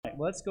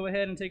well, let's go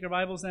ahead and take our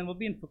Bibles and we'll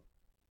be in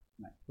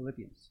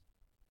Philippians.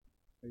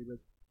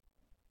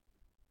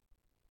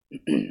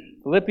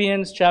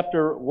 Philippians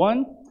chapter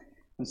 1.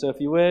 And so if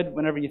you would,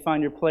 whenever you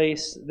find your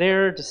place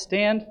there, to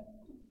stand.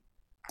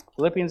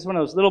 Philippians is one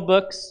of those little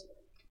books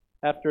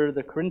after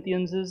the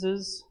Corinthians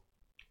is.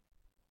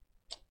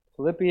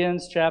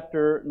 Philippians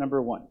chapter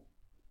number 1.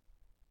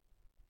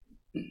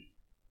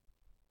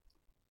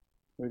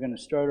 We're going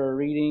to start our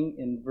reading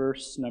in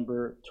verse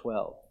number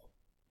 12.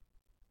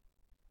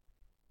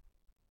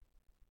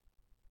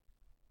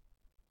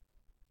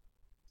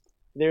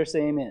 There say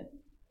amen.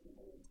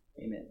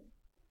 Amen.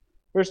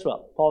 Verse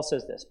 12, Paul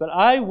says this, "But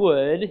I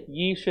would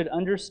ye should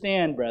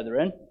understand,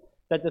 brethren,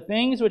 that the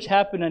things which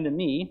happened unto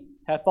me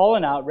have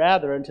fallen out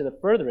rather unto the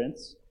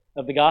furtherance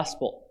of the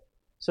gospel,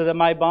 so that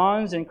my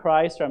bonds in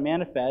Christ are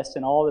manifest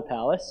in all the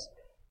palace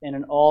and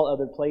in all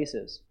other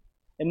places.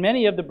 And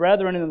many of the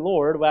brethren in the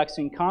Lord,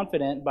 waxing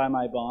confident by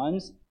my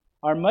bonds,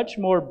 are much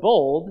more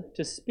bold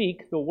to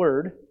speak the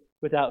word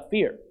without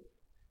fear.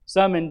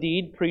 Some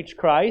indeed preach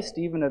Christ,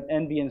 even of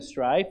envy and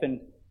strife,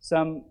 and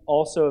some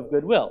also of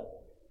goodwill.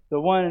 The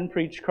one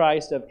preached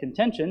Christ of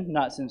contention,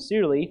 not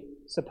sincerely,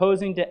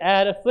 supposing to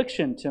add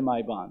affliction to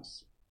my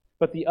bonds,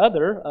 but the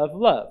other of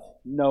love,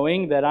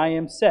 knowing that I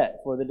am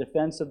set for the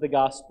defense of the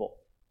gospel.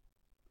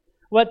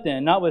 What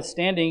then,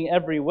 notwithstanding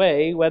every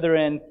way, whether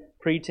in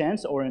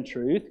pretense or in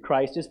truth,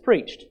 Christ is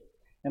preached,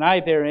 and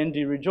I therein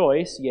do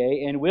rejoice,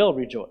 yea, and will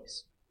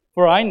rejoice.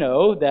 For I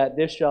know that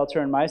this shall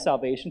turn my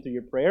salvation through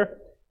your prayer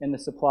and the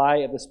supply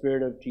of the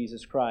Spirit of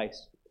Jesus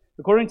Christ.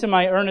 According to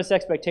my earnest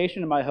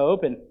expectation and my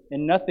hope, and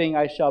in nothing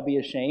I shall be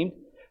ashamed,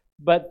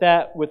 but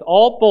that with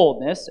all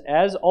boldness,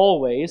 as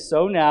always,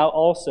 so now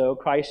also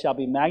Christ shall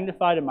be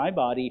magnified in my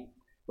body,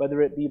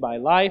 whether it be by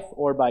life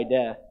or by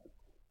death.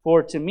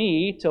 For to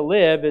me to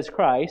live is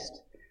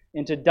Christ,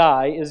 and to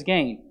die is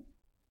gain.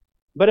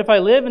 But if I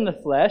live in the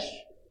flesh,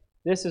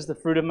 this is the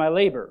fruit of my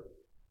labor.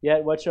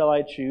 Yet what shall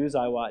I choose?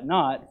 I wot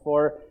not,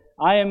 for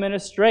I am in a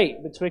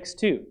strait betwixt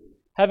two,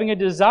 having a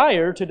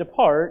desire to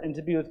depart and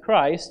to be with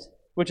Christ,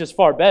 which is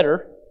far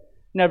better.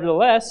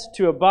 Nevertheless,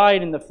 to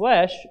abide in the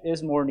flesh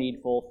is more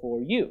needful for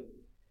you.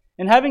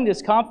 And having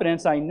this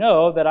confidence, I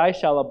know that I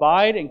shall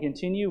abide and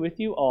continue with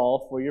you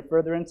all for your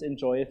furtherance and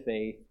joy of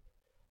faith,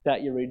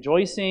 that your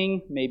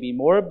rejoicing may be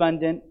more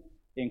abundant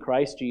in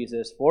Christ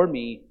Jesus for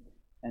me,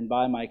 and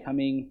by my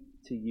coming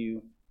to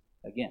you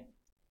again."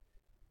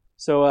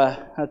 So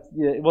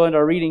we'll end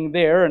our reading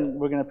there, and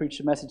we're going to preach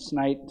a message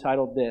tonight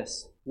titled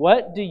this: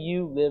 What do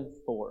you live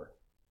for?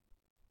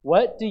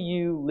 What do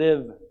you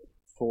live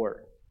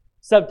for?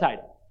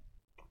 Subtitle: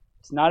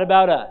 It's not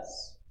about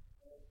us.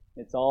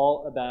 It's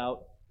all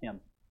about Him.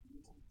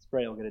 Let's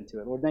pray. We'll get into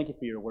it. Lord, thank you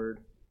for your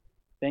word.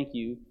 Thank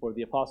you for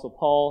the Apostle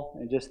Paul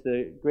and just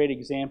the great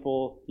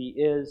example he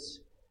is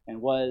and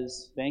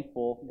was.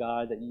 Thankful,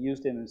 God, that you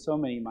used him in so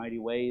many mighty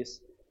ways.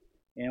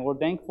 And we're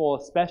thankful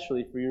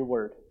especially for your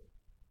word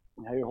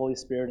and how your Holy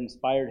Spirit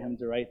inspired him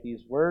to write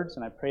these words.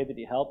 And I pray that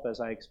you help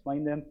as I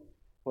explain them.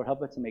 Lord,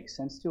 help it to make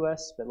sense to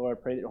us. But Lord,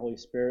 I pray that your Holy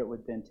Spirit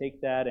would then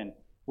take that and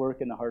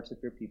work in the hearts of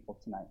your people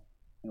tonight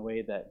in a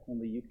way that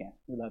only you can.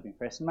 We love you. In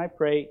Christ's name I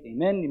pray.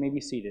 Amen. You may be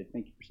seated.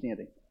 Thank you for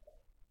standing.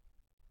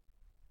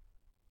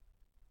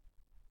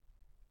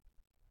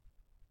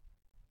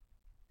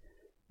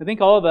 I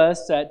think all of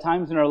us at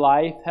times in our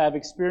life have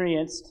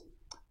experienced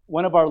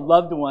one of our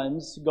loved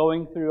ones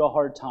going through a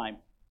hard time.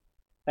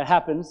 That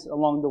happens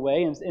along the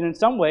way, and in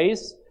some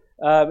ways,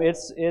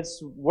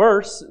 it's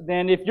worse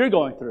than if you're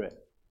going through it,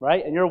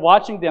 right? And you're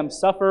watching them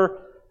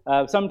suffer.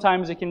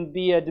 Sometimes it can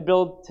be a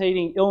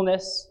debilitating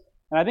illness,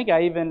 and I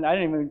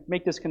didn't even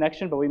make this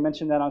connection, but we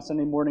mentioned that on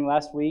Sunday morning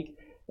last week.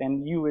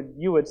 And you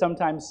would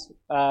sometimes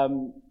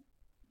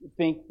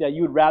think that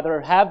you would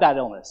rather have that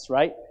illness,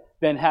 right,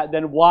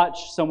 than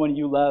watch someone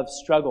you love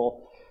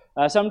struggle.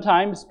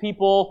 Sometimes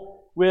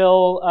people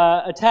will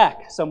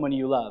attack someone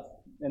you love,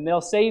 and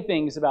they'll say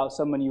things about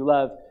someone you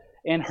love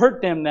and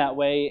hurt them that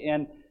way.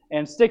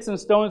 And sticks and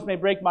stones may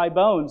break my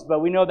bones, but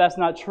we know that's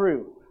not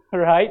true,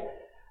 right?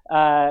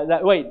 I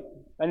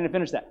didn't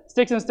finish that.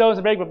 Sticks and stones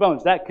may break my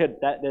bones. That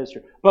is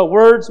true. But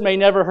words may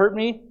never hurt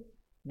me.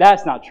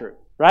 That's not true,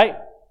 right?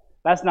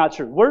 That's not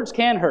true. Words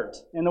can hurt,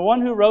 and the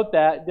one who wrote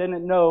that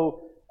didn't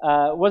know,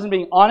 wasn't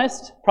being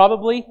honest,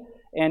 probably,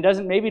 and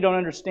don't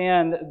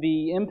understand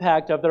the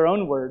impact of their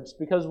own words,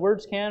 because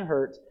words can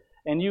hurt.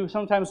 And you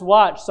sometimes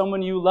watch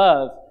someone you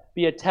love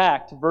be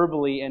attacked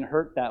verbally and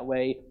hurt that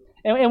way.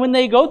 And when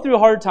they go through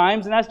hard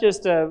times, and that's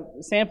just a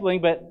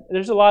sampling, but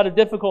there's a lot of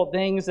difficult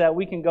things that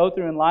we can go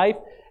through in life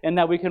and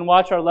that we can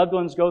watch our loved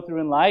ones go through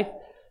in life.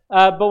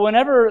 But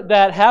whenever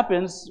that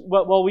happens,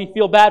 well, we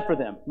feel bad for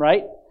them,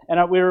 right?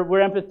 And we're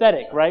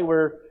empathetic, right?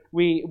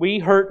 We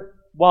hurt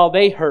while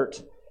they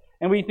hurt.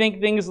 And we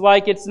think things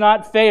like it's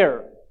not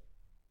fair,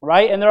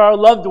 right? And they're our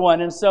loved one,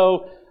 and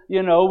so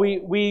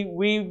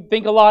we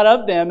think a lot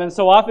of them. And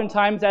so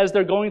oftentimes as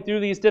they're going through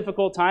these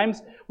difficult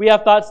times, we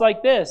have thoughts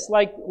like this,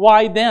 like,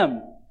 why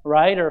them,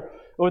 right?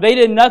 Or they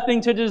did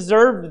nothing to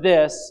deserve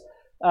this.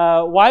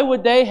 Why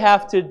would they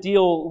have to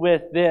deal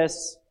with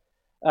this?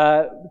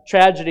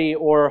 tragedy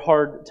or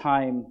hard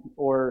time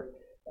or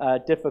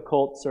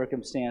difficult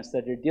circumstance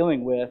that you're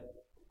dealing with.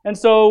 And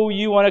so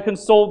you want to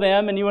console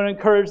them and you want to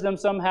encourage them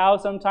somehow.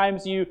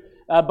 Sometimes you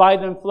buy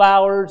them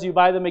flowers, you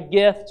buy them a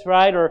gift,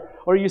 right?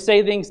 Or you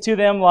say things to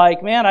them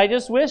like, man, I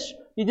just wish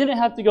you didn't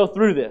have to go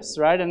through this,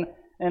 right?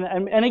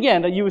 And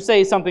again, you would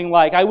say something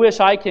like, I wish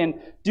I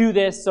can do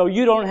this so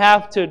you don't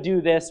have to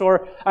do this.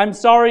 Or I'm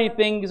sorry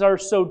things are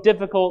so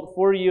difficult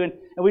for you. And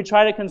we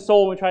try to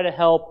console, we try to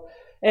help.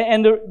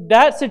 And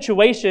that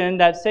situation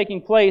that's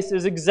taking place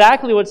is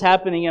exactly what's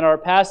happening in our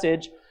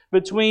passage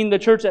between the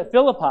church at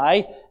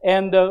Philippi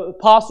and the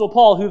Apostle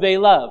Paul, who they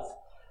love.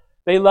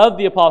 They love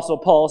the Apostle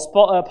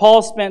Paul.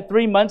 Paul spent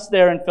 3 months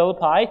there in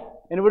Philippi,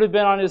 and it would have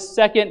been on his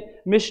second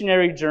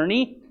missionary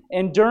journey.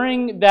 And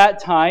during that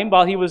time,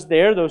 while he was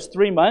there, those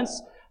 3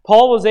 months,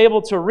 Paul was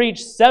able to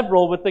reach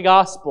several with the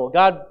gospel.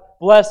 God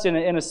blessed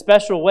in a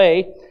special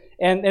way.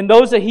 And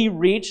those that he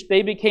reached,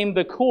 they became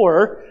the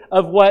core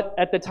of what,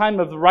 at the time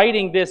of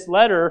writing this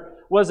letter,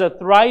 was a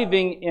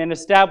thriving and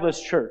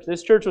established church.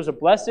 This church was a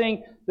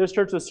blessing. This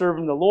church was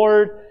serving the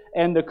Lord.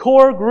 And the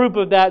core group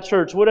of that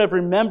church would have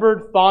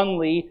remembered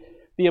fondly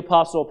the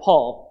Apostle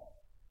Paul.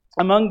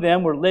 Among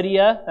them were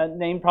Lydia. That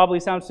name probably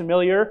sounds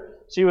familiar.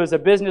 She was a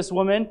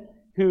businesswoman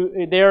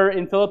who there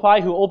in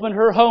Philippi who opened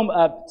her home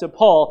up to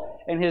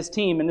Paul and his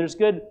team. And there's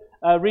good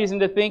reason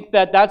to think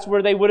that that's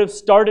where they would have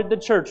started the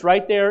church,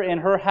 right there in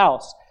her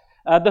house.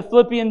 The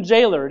Philippian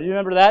jailer. Do you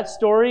remember that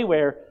story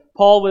where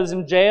Paul was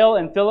in jail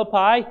in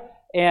Philippi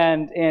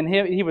and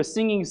he was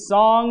singing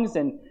songs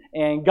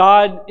and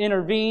God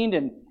intervened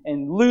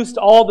and loosed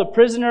all the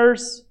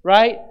prisoners,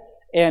 right?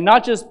 And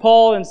not just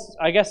Paul and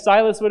I guess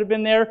Silas would have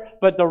been there,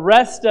 but the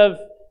rest of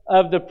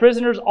the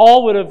prisoners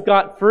all would have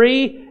got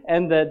free,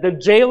 and the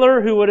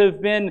jailer who would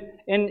have been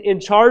in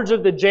charge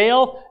of the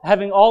jail,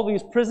 having all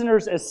these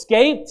prisoners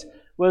escaped,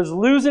 was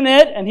losing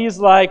it, and he's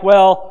like,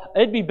 well,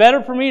 it'd be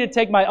better for me to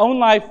take my own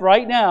life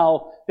right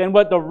now than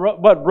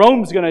what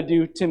Rome's going to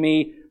do to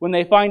me when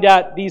they find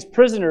out these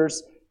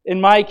prisoners in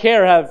my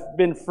care have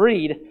been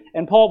freed.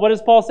 And Paul, what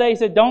does Paul say? He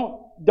said,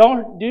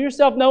 don't do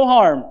yourself no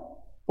harm,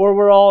 for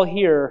we're all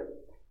here.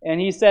 And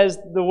he says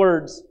the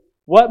words,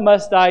 what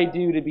must I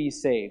do to be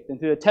saved? And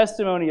through the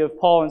testimony of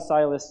Paul and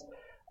Silas,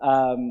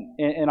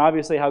 and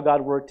obviously how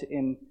God worked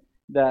in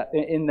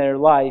their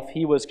life,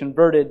 he was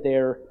converted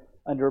there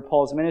under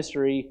Paul's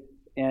ministry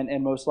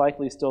and most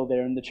likely still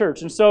there in the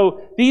church. And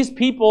so these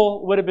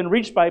people would have been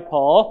reached by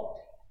Paul,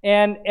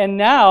 and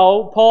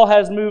now Paul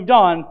has moved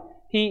on.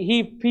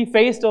 He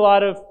faced a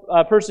lot of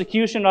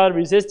persecution, a lot of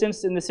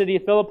resistance in the city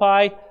of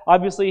Philippi.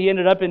 Obviously, he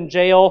ended up in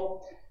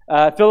jail.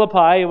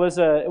 Philippi was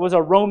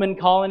a Roman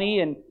colony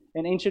in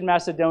ancient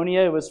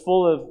Macedonia. It was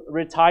full of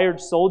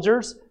retired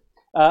soldiers,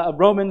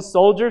 Roman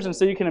soldiers, and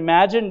so you can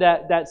imagine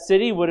that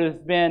city would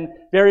have been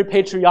very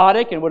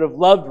patriotic and would have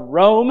loved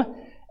Rome.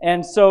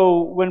 And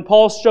so when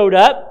Paul showed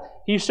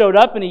up,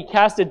 and he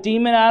cast a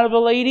demon out of a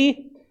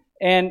lady,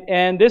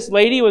 and this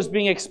lady was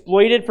being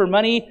exploited for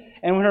money.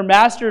 And when her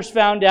masters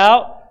found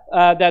out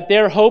that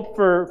their hope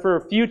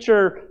for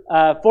future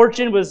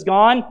fortune was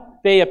gone,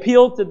 they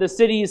appealed to the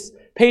city's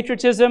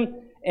patriotism,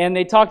 and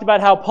they talked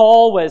about how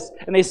Paul was,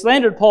 and they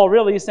slandered Paul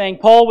really, saying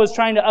Paul was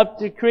trying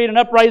to create an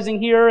uprising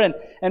here,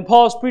 and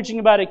Paul's preaching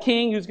about a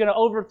king who's going to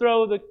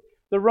overthrow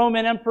the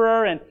Roman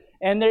emperor,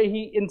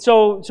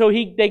 so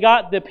they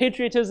got the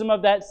patriotism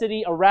of that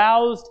city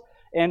aroused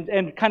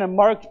and kind of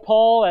marked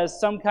Paul as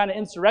some kind of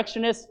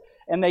insurrectionist,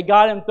 and they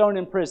got him thrown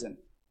in prison.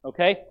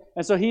 Okay?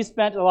 And so he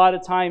spent a lot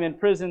of time in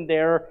prison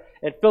there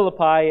at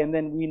Philippi, and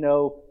then we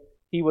know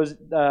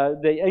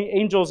the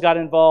angels got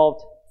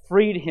involved,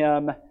 freed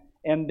him,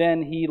 and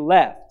then he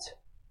left.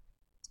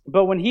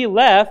 But when he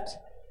left,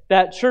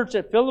 that church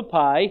at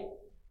Philippi,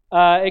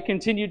 it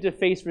continued to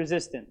face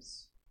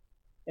resistance.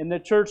 And the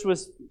church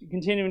was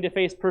continuing to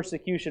face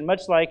persecution,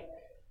 much like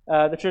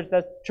the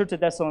church at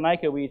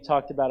Thessalonica we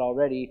talked about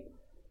already.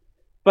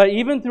 But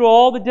even through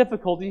all the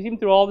difficulties, even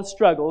through all the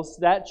struggles,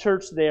 that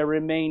church there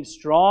remained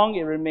strong.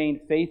 It remained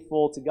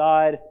faithful to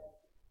God.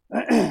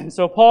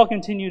 So Paul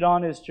continued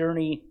on his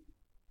journey.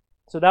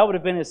 So that would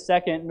have been his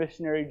second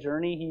missionary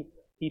journey.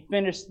 He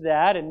finished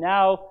that, and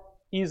now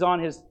he's on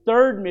his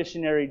third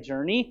missionary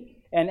journey.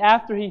 And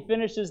after he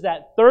finishes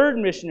that third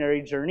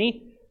missionary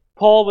journey,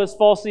 Paul was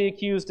falsely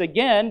accused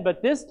again,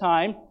 but this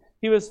time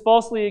he was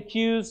falsely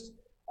accused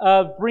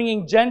of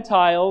bringing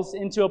Gentiles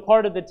into a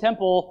part of the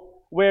temple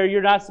where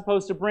you're not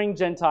supposed to bring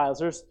Gentiles.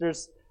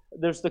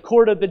 There's the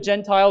court of the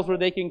Gentiles where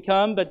they can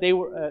come, but they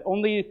were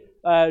only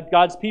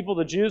God's people,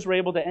 the Jews, were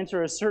able to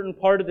enter a certain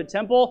part of the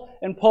temple.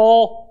 And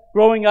Paul,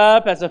 growing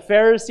up as a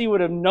Pharisee,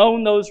 would have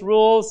known those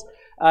rules.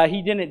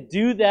 He didn't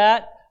do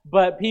that,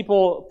 but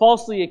people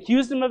falsely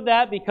accused him of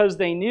that because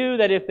they knew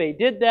that if they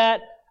did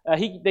that,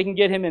 they can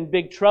get him in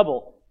big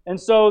trouble.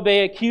 And so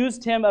they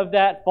accused him of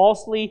that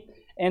falsely,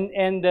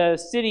 and the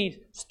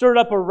city stirred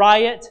up a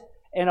riot,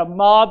 and a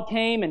mob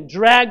came and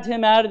dragged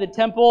him out of the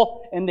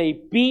temple, and they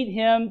beat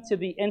him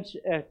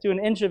to an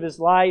inch of his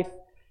life.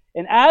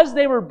 And as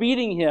they were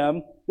beating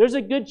him, there's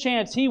a good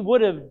chance he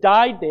would have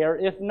died there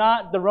if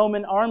not the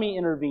Roman army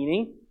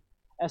intervening.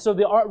 And so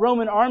the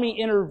Roman army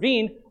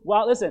intervened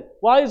while he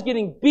was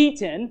getting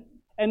beaten,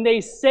 and they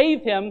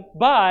saved him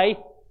by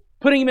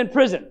putting him in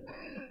prison.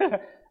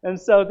 And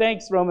so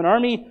thanks, Roman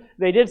army.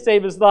 They did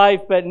save his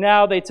life, but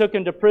now they took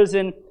him to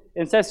prison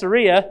in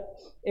Caesarea,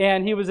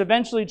 and he was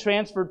eventually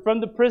transferred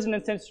from the prison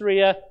in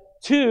Caesarea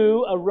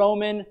to a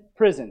Roman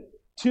prison.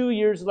 2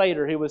 years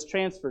later, he was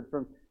transferred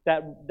from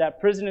that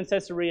prison in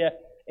Caesarea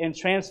and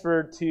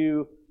transferred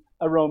to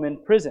a Roman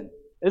prison.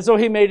 And so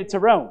he made it to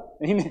Rome.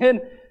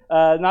 Amen?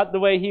 Not the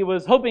way he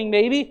was hoping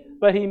maybe,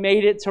 but he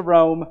made it to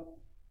Rome.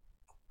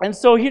 And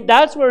so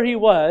that's where he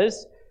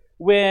was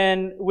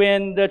when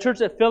the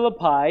church at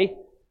Philippi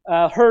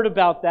heard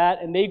about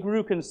that, and they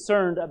grew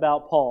concerned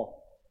about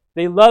Paul.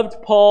 They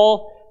loved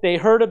Paul. They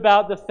heard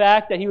about the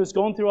fact that he was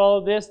going through all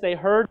of this. They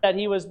heard that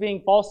he was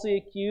being falsely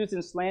accused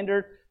and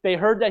slandered. They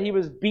heard that he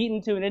was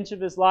beaten to an inch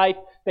of his life.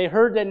 They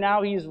heard that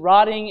now he's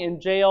rotting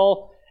in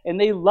jail. And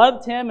they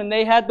loved him, and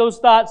they had those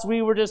thoughts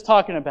we were just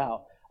talking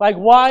about. Like,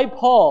 why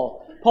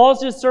Paul?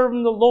 Paul's just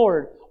serving the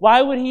Lord.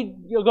 Why would he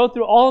go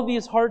through all of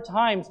these hard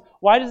times?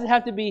 Why does it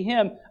have to be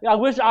him? I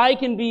wish I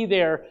can be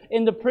there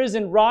in the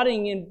prison,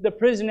 rotting in the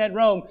prison at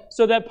Rome,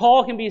 so that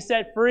Paul can be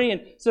set free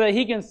and so that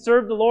he can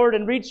serve the Lord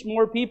and reach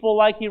more people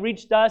like he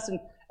reached us.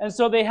 And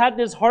so they had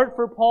this heart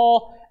for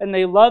Paul, and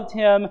they loved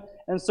him.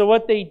 And so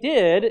what they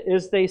did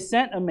is they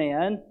sent a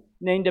man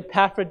named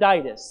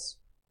Epaphroditus.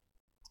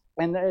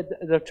 And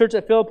the church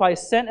at Philippi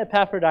sent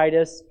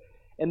Epaphroditus,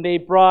 and they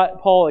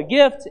brought Paul a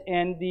gift,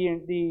 and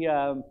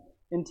the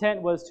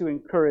intent was to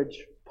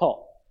encourage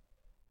Paul.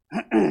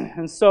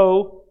 And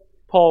so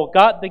Paul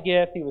got the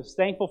gift. He was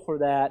thankful for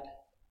that.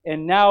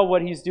 And now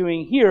what he's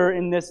doing here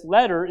in this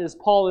letter is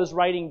Paul is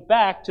writing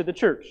back to the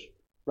church,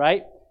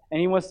 right?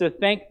 And he wants to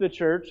thank the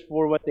church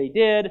for what they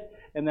did,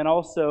 and then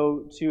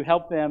also to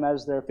help them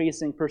as they're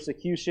facing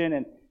persecution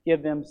and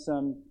give them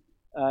some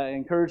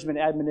encouragement,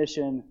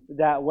 admonition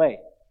that way.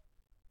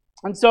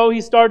 And so he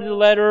started the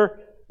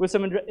letter with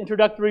some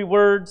introductory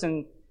words,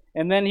 and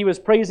then he was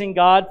praising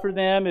God for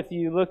them. If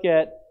you look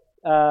at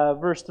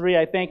verse 3,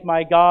 I thank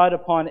my God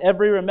upon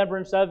every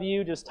remembrance of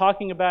you, just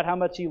talking about how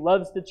much he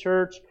loves the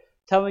church,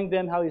 telling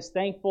them how he's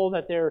thankful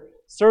that they're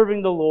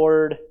serving the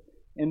Lord.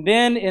 And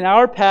then in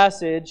our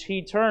passage,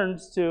 he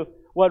turns to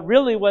what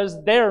really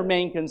was their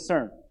main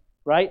concern,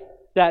 right?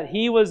 That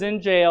he was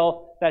in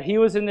jail, that he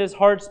was in this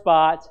hard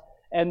spot,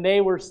 and they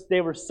were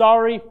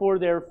sorry for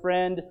their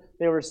friend.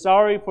 They were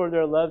sorry for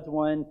their loved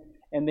one,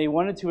 and they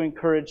wanted to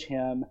encourage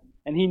him.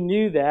 And he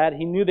knew that.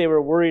 He knew they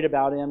were worried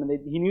about him, and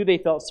he knew they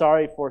felt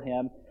sorry for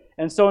him.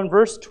 And so in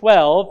verse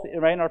 12,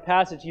 right in our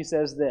passage, he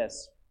says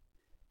this,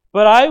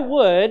 "But I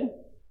would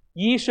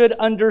ye should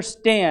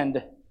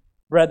understand,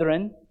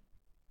 brethren."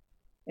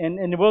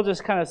 And we'll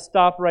just kind of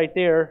stop right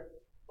there.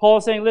 Paul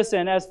is saying,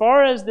 listen, as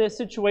far as this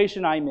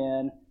situation I'm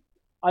in,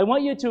 I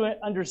want you to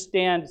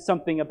understand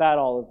something about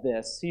all of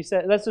this. He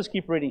said, let's just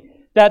keep reading.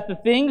 "That the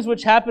things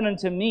which happen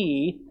unto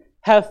me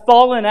have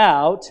fallen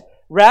out,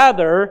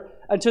 rather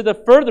unto the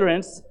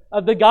furtherance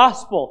of the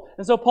gospel."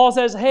 And so Paul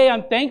says, hey,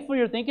 I'm thankful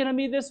you're thinking of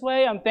me this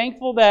way. I'm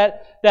thankful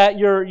that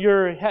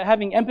you're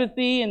having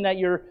empathy and that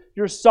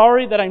you're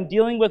sorry that I'm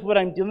dealing with what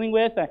I'm dealing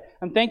with.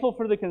 I'm thankful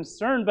for the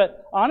concern.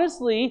 But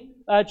honestly,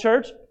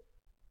 church,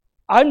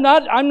 I'm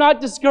not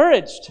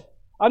discouraged.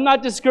 I'm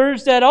not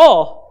discouraged at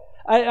all.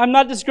 I'm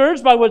not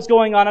discouraged by what's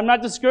going on. I'm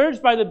not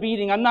discouraged by the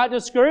beating. I'm not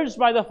discouraged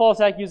by the false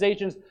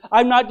accusations.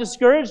 I'm not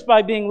discouraged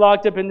by being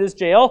locked up in this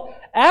jail.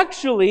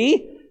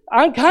 Actually,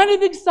 I'm kind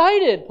of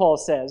excited, Paul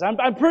says.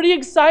 I'm pretty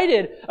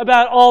excited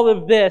about all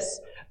of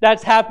this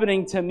that's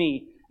happening to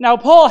me. Now,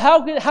 Paul,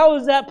 how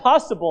is that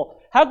possible?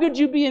 How could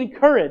you be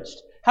encouraged?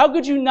 How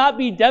could you not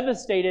be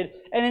devastated?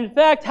 And in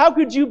fact, how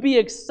could you be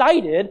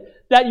excited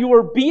that you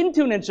were beaten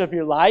to an inch of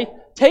your life,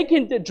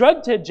 taken,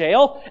 drugged to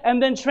jail,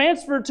 and then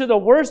transferred to the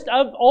worst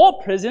of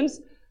all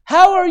prisons?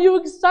 How are you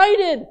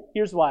excited?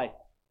 Here's why.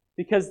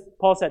 Because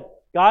Paul said,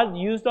 God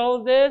used all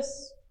of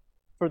this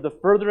for the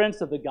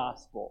furtherance of the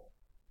gospel.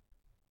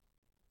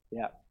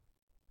 Yeah.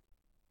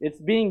 It's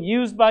being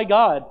used by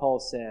God, Paul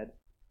said.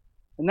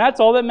 And that's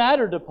all that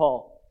mattered to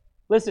Paul.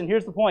 Listen,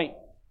 here's the point.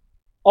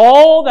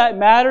 All that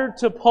mattered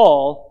to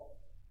Paul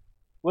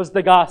was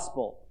the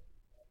gospel.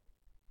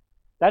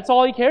 That's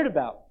all he cared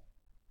about.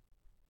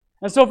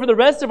 And so for the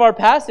rest of our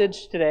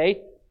passage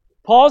today,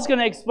 Paul's going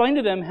to explain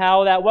to them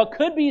how that what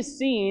could be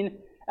seen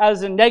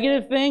as a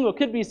negative thing, what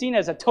could be seen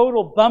as a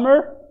total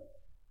bummer,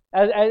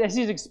 as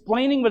he's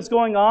explaining what's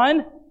going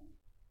on,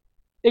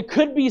 it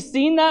could be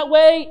seen that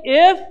way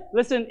if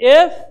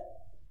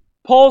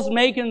Paul's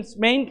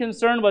main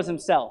concern was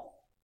himself.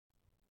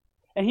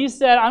 And he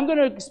said, I'm going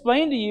to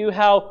explain to you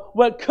how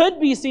what could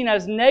be seen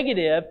as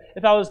negative,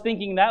 if I was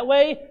thinking that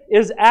way,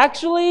 is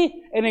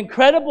actually an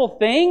incredible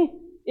thing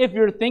if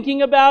you're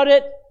thinking about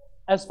it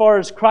as far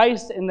as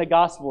Christ and the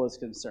gospel is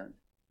concerned.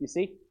 You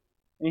see?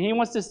 And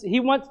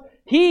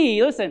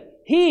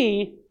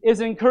he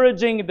is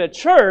encouraging the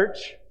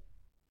church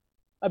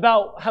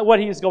about what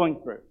he's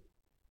going through.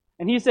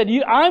 And he said,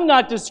 I'm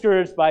not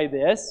discouraged by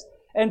this.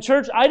 And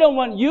church, I don't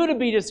want you to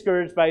be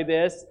discouraged by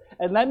this.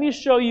 And let me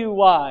show you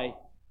why.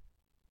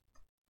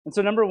 And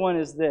so number one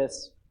is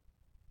this.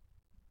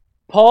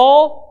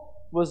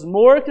 Paul was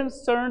more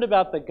concerned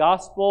about the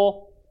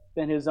gospel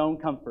than his own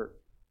comfort.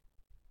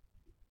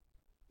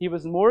 He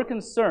was more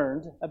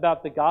concerned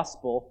about the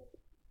gospel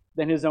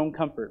than his own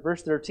comfort.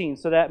 Verse 13,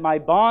 so that my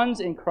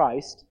bonds in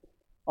Christ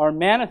are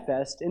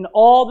manifest in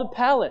all the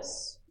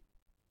palace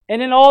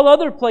and in all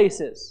other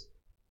places.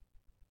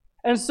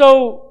 And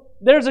so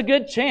there's a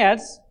good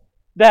chance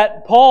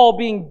that Paul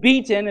being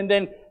beaten and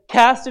then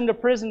cast into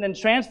prison, then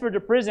transferred to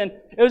prison,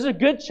 it was a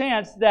good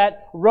chance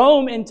that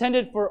Rome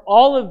intended for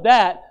all of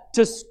that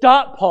to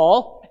stop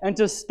Paul and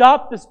to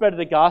stop the spread of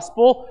the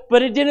gospel,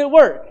 but it didn't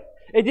work.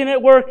 It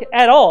didn't work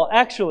at all,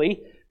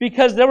 actually,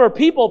 because there were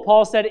people,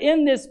 Paul said,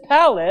 in this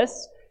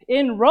palace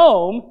in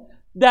Rome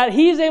that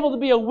he's able to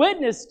be a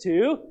witness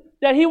to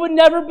that he would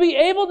never be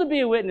able to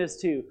be a witness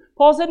to.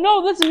 Paul said, no,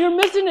 listen, you're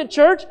missing it,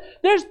 church.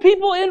 There's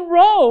people in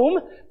Rome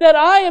that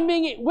I am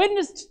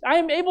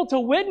able to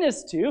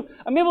witness to.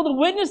 I'm able to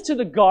witness to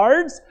the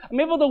guards.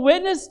 I'm able to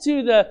witness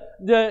to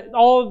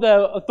all of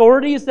the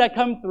authorities that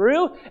come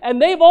through,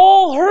 and they've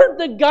all heard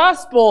the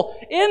gospel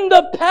in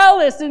the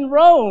palace in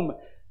Rome.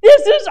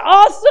 This is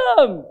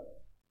awesome!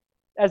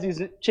 As he's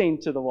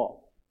chained to the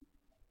wall.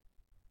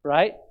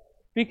 Right?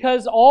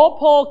 Because all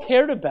Paul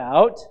cared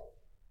about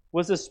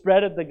was the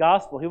spread of the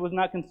gospel. He was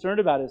not concerned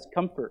about his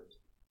comfort.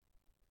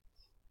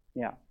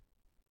 Yeah.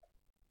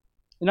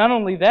 And not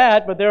only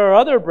that, but there are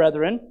other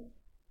brethren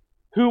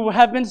who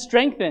have been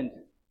strengthened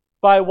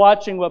by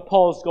watching what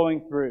Paul's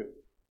going through.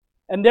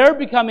 And they're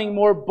becoming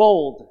more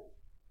bold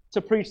to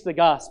preach the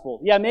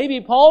gospel. Yeah,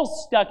 maybe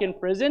Paul's stuck in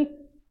prison,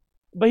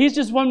 but he's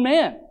just one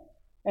man.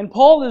 And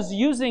Paul is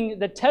using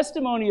the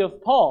testimony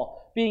of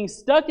Paul, being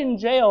stuck in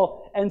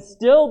jail and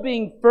still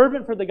being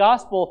fervent for the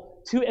gospel,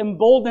 to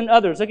embolden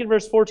others. Look at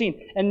verse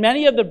 14. And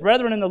many of the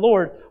brethren in the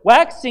Lord,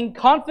 waxing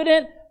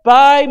confident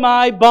by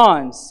my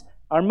bonds,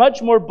 are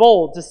much more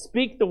bold to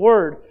speak the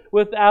word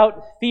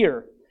without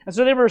fear. And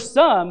so there were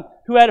some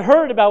who had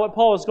heard about what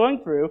Paul was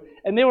going through,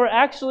 and they were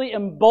actually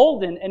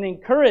emboldened and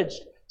encouraged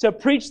to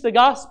preach the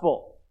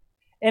gospel.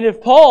 And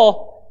if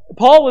Paul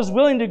was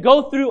willing to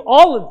go through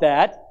all of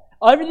that,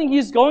 everything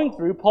he's going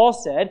through, Paul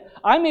said,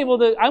 I'm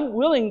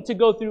willing to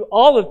go through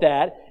all of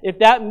that if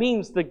that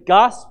means the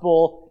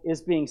gospel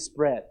is being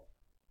spread.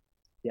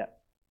 Yeah.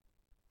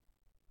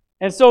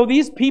 And so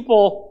these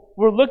people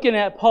were looking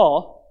at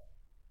Paul,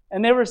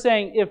 and they were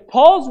saying, if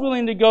Paul's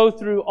willing to go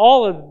through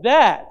all of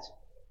that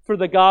for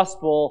the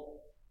gospel,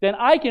 then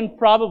I can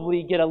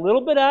probably get a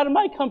little bit out of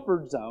my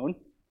comfort zone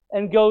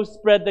and go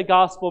spread the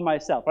gospel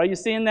myself. Are you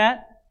seeing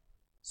that?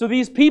 So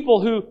these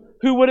people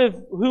who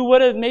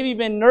would have maybe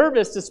been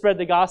nervous to spread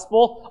the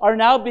gospel are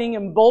now being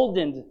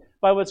emboldened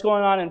by what's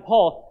going on in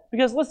Paul.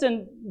 Because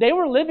listen, they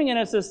were living in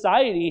a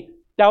society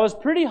that was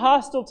pretty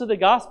hostile to the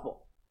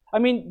gospel. I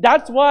mean,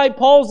 that's why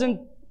Paul's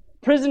in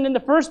prison in the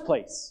first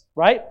place,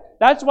 right?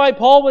 That's why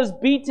Paul was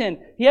beaten.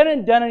 He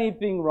hadn't done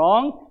anything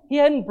wrong. He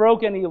hadn't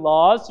broke any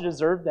laws to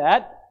deserve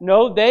that.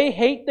 No, they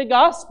hate the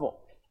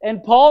gospel.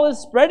 And Paul is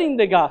spreading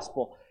the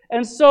gospel.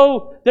 And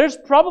so there's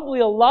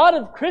probably a lot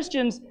of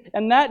Christians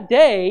in that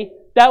day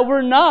that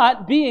were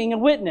not being a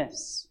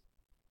witness.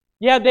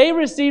 Yeah, they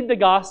received the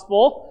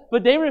gospel,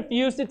 but they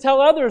refused to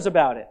tell others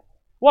about it.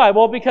 Why?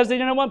 Well, because they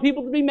didn't want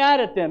people to be mad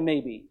at them,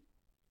 maybe.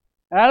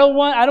 And I don't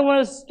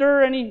want to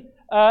stir any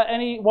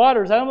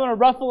waters. I don't want to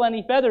ruffle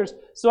any feathers.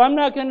 So I'm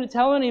not going to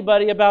tell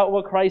anybody about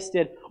what Christ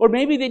did. Or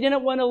maybe they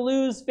didn't want to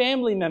lose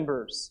family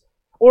members.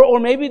 Or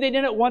maybe they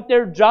didn't want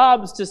their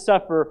jobs to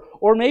suffer.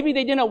 Or maybe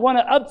they didn't want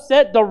to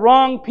upset the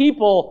wrong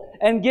people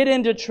and get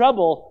into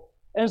trouble.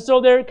 And so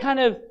they're kind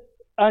of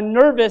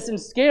nervous and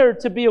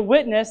scared to be a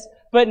witness.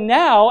 But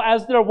now,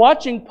 as they're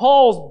watching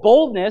Paul's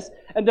boldness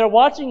and they're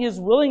watching his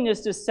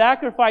willingness to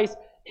sacrifice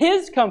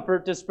his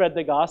comfort to spread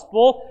the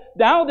gospel,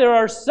 now there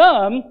are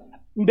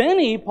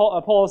many,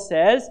 Paul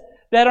says,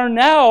 that are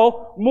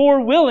now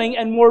more willing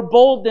and more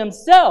bold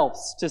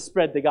themselves to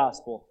spread the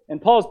gospel.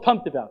 And Paul's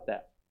pumped about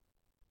that.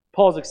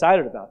 Paul's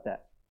excited about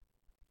that.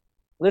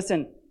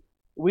 Listen,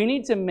 we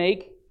need to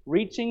make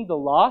reaching the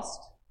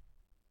lost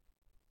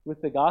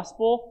with the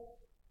gospel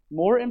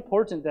more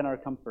important than our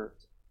comfort.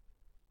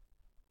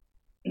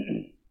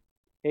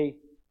 Hey,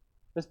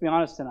 let's be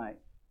honest tonight.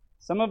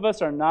 Some of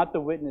us are not the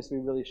witness we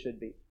really should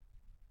be.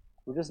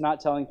 We're just not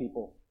telling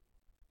people.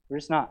 We're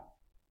just not.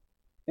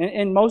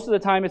 And most of the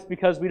time it's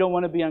because we don't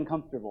want to be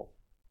uncomfortable.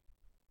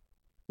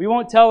 We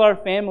won't tell our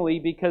family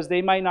because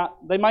they might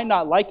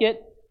not like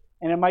it,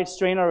 and it might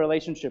strain our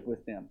relationship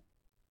with them.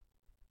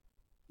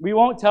 We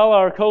won't tell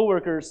our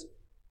coworkers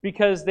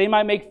because they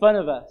might make fun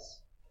of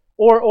us.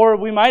 Or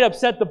we might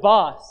upset the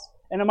boss,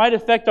 and it might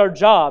affect our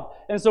job.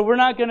 And so we're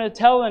not going to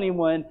tell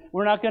anyone.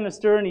 We're not going to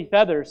stir any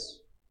feathers.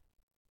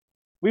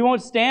 We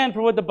won't stand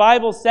for what the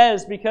Bible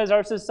says because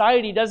our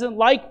society doesn't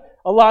like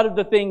a lot of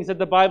the things that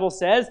the Bible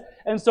says.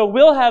 And so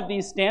we'll have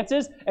these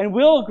stances, and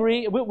we'll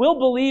agree, we'll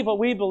believe what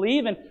we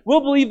believe, and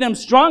we'll believe them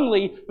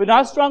strongly, but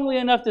not strongly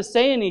enough to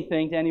say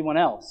anything to anyone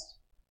else.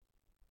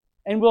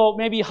 And we'll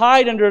maybe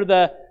hide under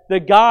the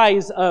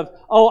guise of,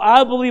 oh,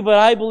 I believe what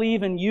I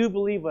believe, and you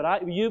believe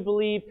what you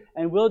believe,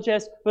 and we'll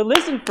just... But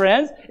listen,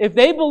 friends, if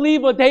they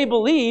believe what they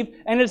believe,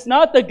 and it's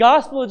not the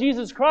gospel of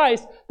Jesus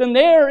Christ, then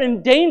they are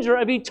in danger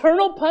of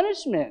eternal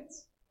punishment.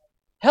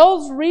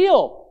 Hell's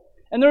real.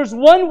 And there's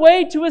one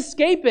way to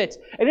escape it,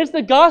 and it's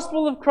the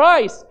gospel of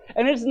Christ.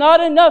 And it's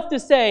not enough to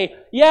say,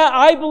 yeah,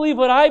 I believe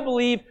what I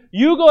believe,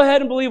 you go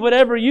ahead and believe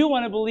whatever you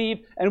want to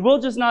believe, and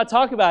we'll just not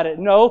talk about it.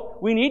 No,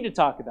 we need to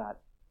talk about it.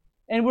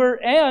 And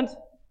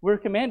we're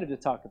commanded to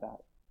talk about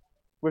it.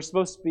 We're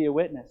supposed to be a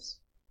witness.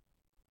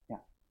 Yeah.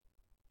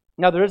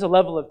 Now, there is a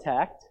level of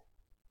tact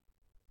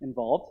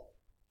involved,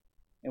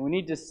 and we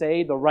need to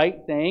say the right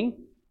thing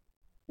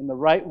in the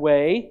right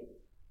way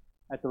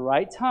at the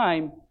right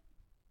time.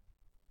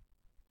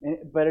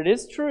 But it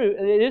is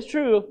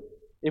true,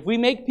 if we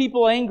make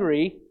people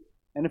angry,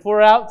 and if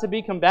we're out to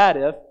be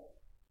combative,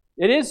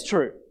 it is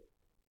true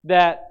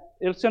that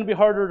it's going to be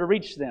harder to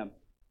reach them.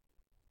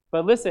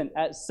 But listen,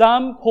 at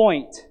some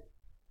point,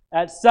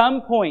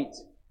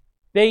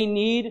 they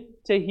need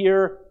to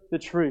hear the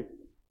truth.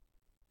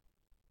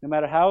 No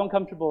matter how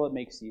uncomfortable it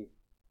makes you,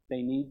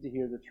 they need to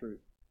hear the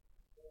truth.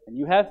 And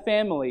you have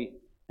family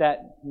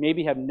that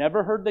maybe have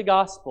never heard the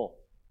gospel.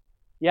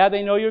 Yeah,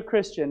 they know you're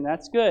Christian,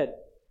 that's good.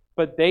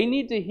 But they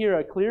need to hear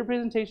a clear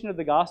presentation of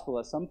the gospel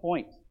at some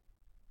point.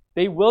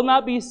 They will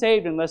not be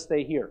saved unless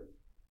they hear.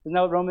 Isn't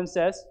that what Romans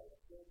says?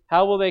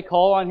 How will they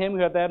call on Him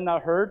who they have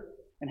not heard?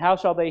 And how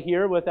shall they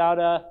hear without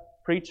a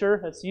preacher?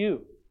 That's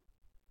you.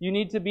 You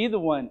need to be the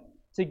one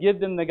to give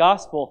them the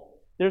gospel.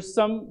 There's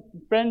some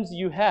friends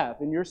you have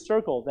in your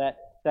circle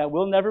that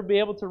will never be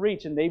able to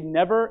reach, and they've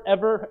never,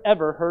 ever,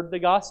 ever heard the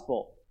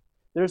gospel.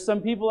 There's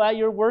some people at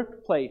your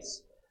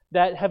workplace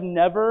that have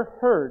never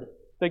heard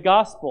the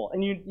gospel.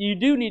 And you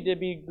do need to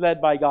be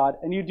led by God,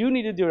 and you do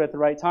need to do it at the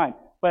right time.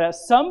 But at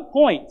some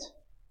point,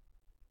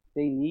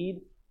 they need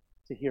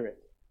to hear it.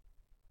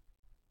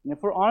 And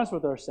if we're honest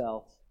with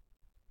ourselves,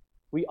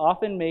 we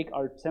often make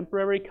our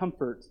temporary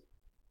comfort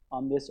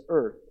on this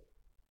earth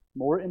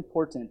more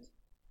important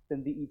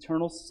than the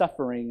eternal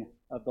suffering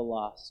of the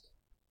lost.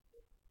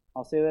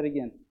 I'll say that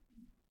again.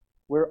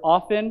 We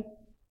often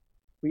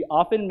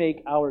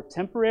make our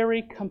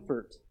temporary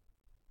comfort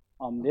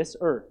on this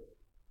earth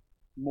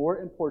more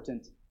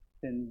important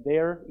than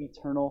their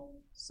eternal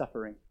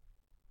suffering.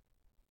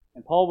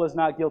 And Paul was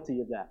not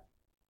guilty of that.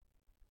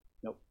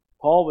 No.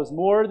 Paul was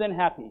more than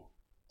happy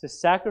to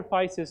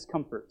sacrifice his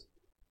comfort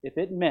if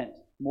it meant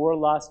more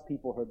lost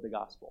people heard the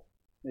gospel.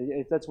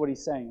 That's what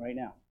he's saying right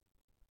now.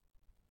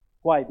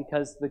 Why?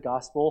 Because the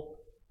gospel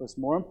was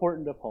more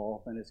important to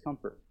Paul than his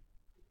comfort.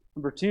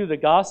 Number two, the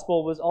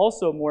gospel was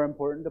also more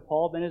important to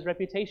Paul than his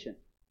reputation.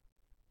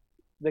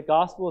 The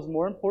gospel is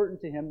more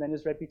important to him than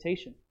his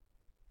reputation.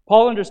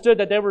 Paul understood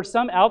that there were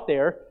some out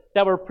there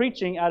that were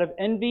preaching out of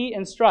envy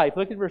and strife.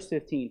 Look at verse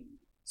 15.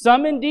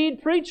 Some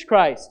indeed preach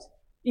Christ,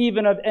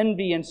 even of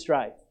envy and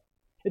strife.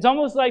 It's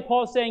almost like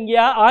Paul saying,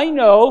 yeah, I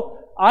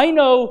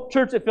know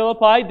church at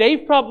Philippi,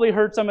 they've probably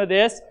heard some of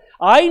this.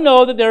 I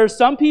know that there are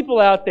some people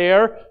out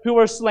there who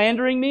are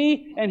slandering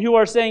me and who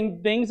are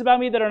saying things about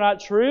me that are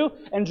not true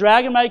and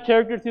dragging my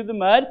character through the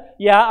mud.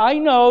 Yeah, I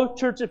know,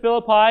 church at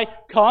Philippi,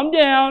 calm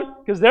down,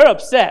 because they're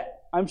upset.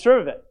 I'm sure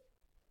of it.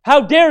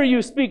 How dare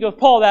you speak of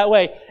Paul that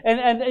way?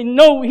 And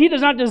no, he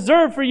does not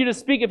deserve for you to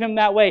speak of him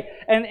that way.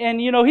 And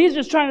he's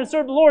just trying to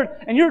serve the Lord,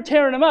 and you're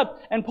tearing him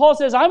up. And Paul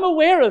says, I'm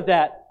aware of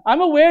that.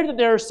 I'm aware that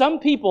there are some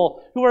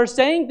people who are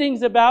saying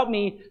things about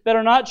me that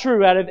are not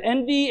true out of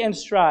envy and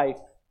strife.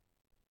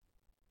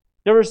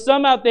 There were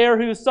some out there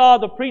who saw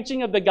the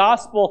preaching of the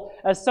gospel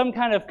as some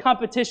kind of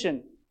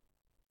competition.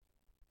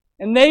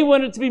 And they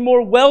wanted to be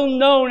more well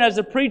known as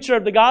a preacher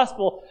of the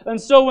gospel.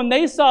 And so when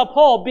they saw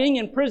Paul being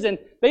in prison,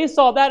 they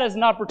saw that as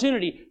an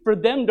opportunity for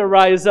them to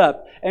rise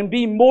up and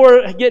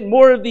get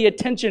more of the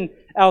attention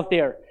out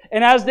there.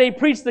 And as they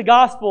preached the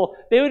gospel,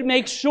 they would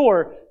make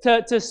sure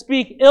to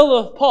speak ill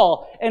of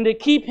Paul and to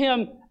keep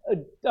him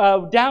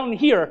down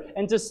here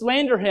and to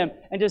slander him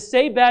and to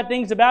say bad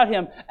things about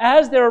him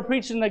as they were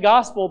preaching the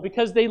gospel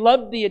because they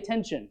loved the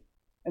attention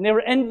and they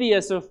were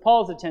envious of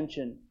Paul's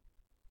attention.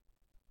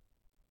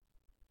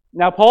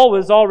 Now, Paul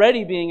was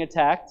already being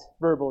attacked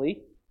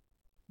verbally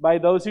by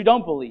those who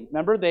don't believe.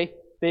 Remember, they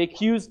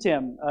accused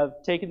him of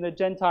taking the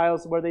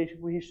Gentiles where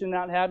he should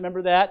not have.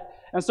 Remember that?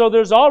 And so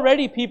there's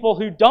already people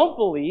who don't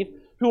believe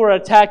who are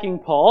attacking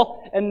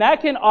Paul, and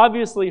that can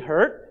obviously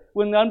hurt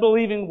when the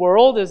unbelieving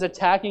world is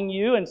attacking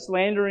you and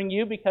slandering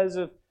you because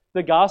of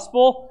the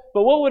gospel.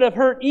 But what would have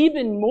hurt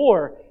even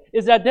more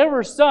is that there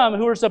were some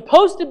who were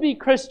supposed to be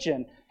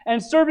Christian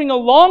and serving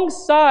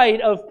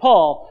alongside of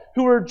Paul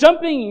who were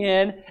jumping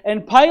in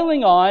and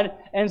piling on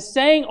and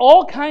saying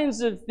all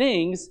kinds of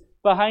things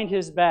behind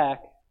his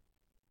back.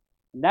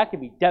 And that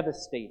could be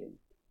devastating.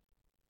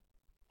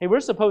 Hey, we're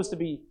supposed to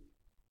be...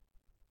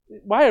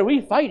 Why are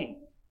we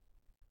fighting?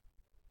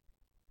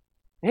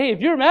 Hey, if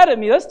you're mad at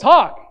me, let's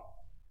talk.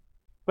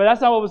 But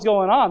that's not what was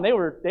going on. They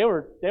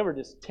were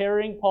just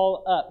tearing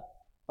Paul up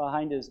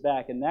behind his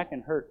back, and that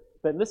can hurt.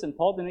 But listen,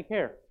 Paul didn't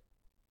care.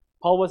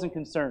 Paul wasn't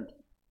concerned.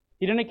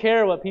 He didn't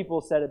care what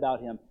people said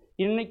about him.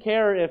 He didn't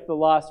care if the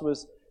lost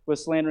was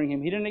slandering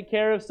him. He didn't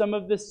care if some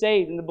of the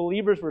saved and the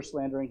believers were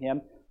slandering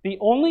him. The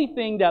only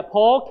thing that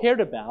Paul cared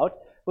about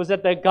was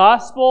that the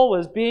gospel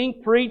was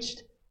being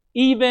preached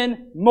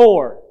even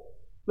more.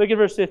 Look at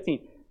verse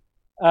 15.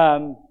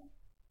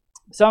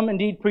 Some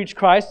indeed preach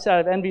Christ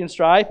out of envy and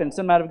strife, and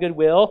some out of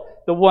goodwill.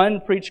 The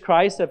one preached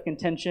Christ of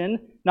contention,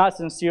 not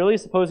sincerely,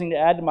 supposing to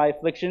add to my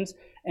afflictions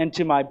and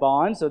to my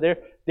bonds. So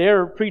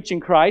they're preaching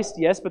Christ,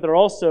 yes, but they're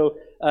also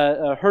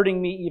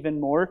hurting me even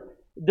more.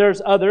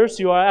 There's others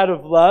who are out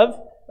of love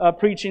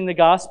preaching the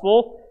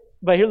gospel.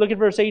 But here, look at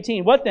verse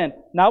 18. What then?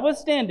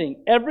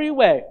 Notwithstanding, every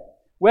way,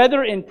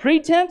 whether in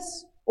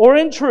pretense or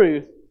in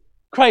truth,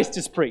 Christ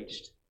is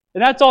preached.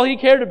 And that's all he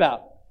cared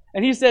about.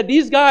 And he said,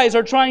 these guys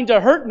are trying to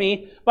hurt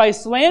me by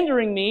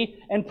slandering me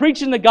and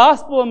preaching the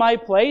gospel in my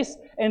place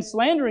and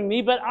slandering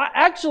me, but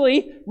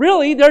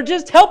really, they're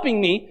just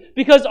helping me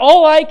because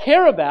all I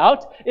care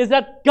about is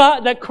that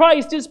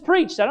Christ is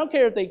preached. I don't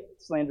care if they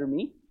slander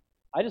me.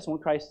 I just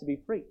want Christ to be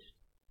preached.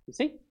 You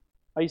see?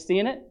 Are you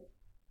seeing it?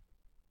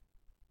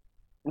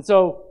 And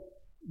so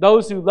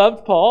those who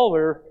loved Paul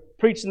were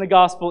preaching the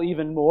gospel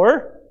even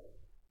more,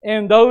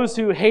 and those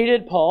who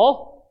hated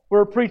Paul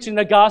were preaching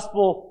the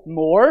gospel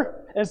more.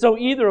 And so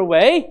either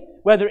way,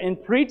 whether in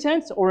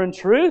pretense or in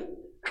truth,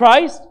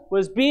 Christ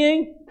was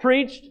being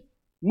preached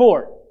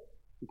more.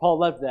 And Paul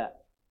loved that.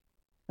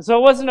 And so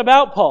it wasn't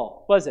about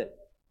Paul, was it?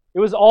 It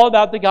was all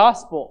about the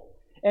gospel.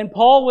 And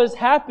Paul was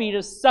happy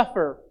to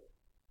suffer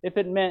if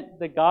it meant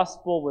the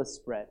gospel was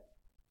spread.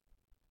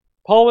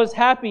 Paul was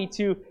happy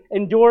to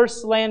endure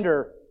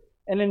slander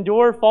and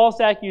endure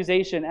false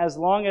accusation as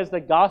long as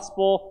the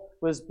gospel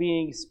was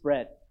being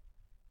spread.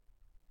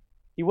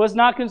 He was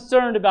not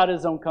concerned about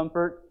his own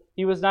comfort.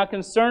 He was not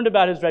concerned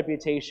about his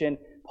reputation.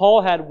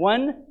 Paul had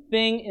one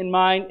thing in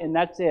mind, and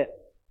that's it: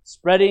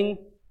 spreading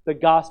the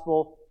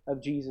gospel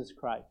of Jesus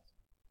Christ.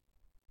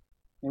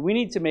 And we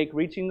need to make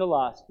reaching the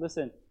lost,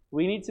 listen,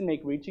 we need to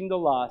make reaching the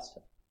lost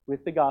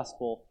with the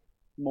gospel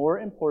more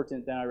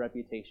important than our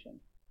reputation.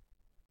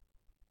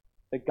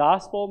 The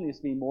gospel needs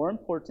to be more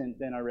important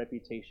than our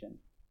reputation.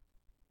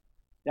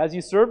 As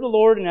you serve the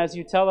Lord and as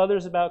you tell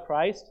others about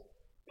Christ,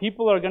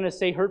 people are going to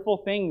say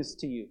hurtful things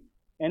to you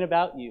and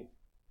about you.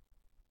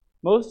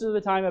 Most of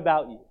the time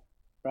about you,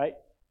 right?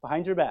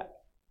 Behind your back.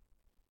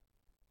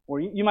 Or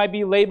you might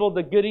be labeled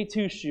the goody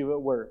two-shoe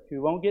at work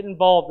who won't get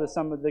involved with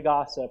some of the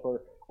gossip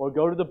or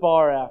go to the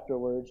bar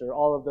afterwards or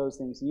all of those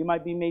things. You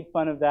might be made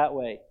fun of that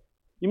way.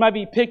 You might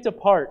be picked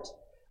apart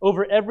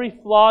over every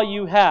flaw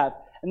you have.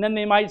 And then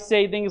they might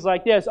say things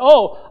like this: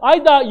 "Oh,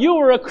 I thought you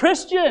were a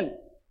Christian.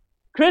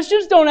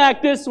 Christians don't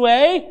act this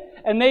way."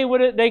 And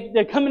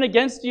they're coming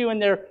against you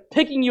and they're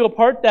picking you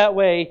apart that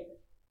way.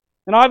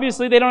 And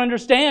obviously they don't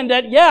understand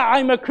that, yeah,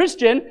 I'm a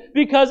Christian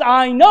because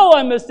I know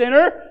I'm a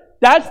sinner.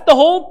 That's the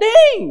whole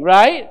thing,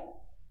 right?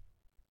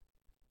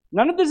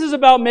 None of this is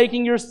about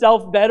making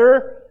yourself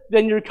better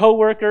than your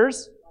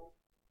coworkers.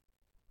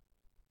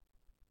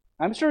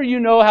 I'm sure you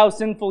know how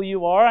sinful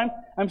you are.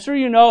 I'm sure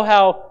you know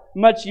how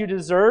much you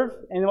deserve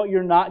and what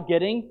you're not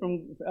getting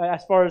from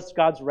as far as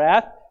God's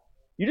wrath.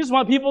 You just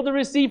want people to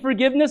receive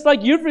forgiveness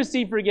like you've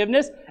received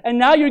forgiveness, and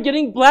now you're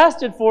getting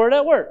blasted for it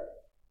at work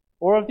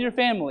or with your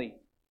family.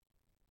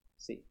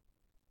 See,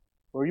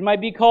 or you might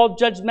be called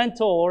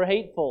judgmental or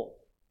hateful.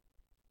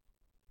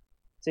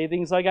 Say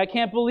things like, "I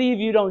can't believe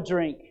you don't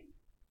drink,"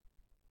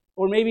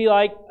 or maybe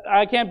like,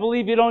 "I can't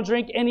believe you don't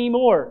drink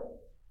anymore.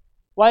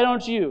 Why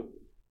don't you?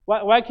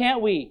 Why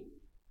can't we?"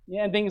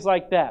 Yeah, and things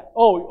like that.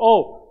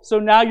 Oh, so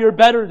now you're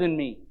better than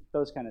me.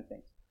 Those kind of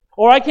things.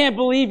 Or, "I can't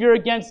believe you're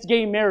against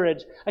gay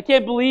marriage. I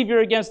can't believe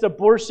you're against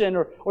abortion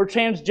or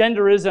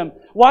transgenderism.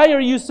 Why are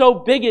you so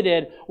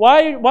bigoted?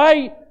 Why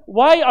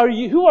are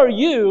you? Who are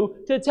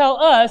you to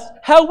tell us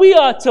how we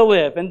ought to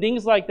live?" And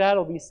things like that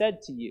will be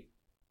said to you.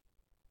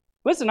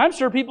 Listen, I'm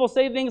sure people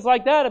say things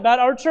like that about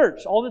our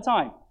church all the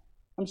time.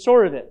 I'm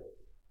sure of it.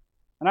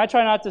 And I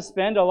try not to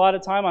spend a lot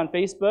of time on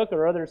Facebook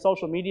or other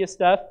social media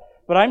stuff,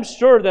 but I'm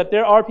sure that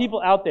there are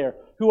people out there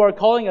who are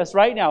calling us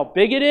right now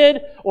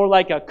bigoted or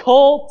like a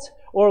cult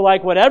or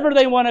like whatever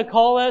they want to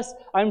call us.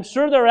 I'm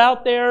sure they're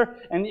out there,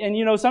 and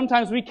you know,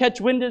 sometimes we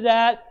catch wind of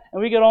that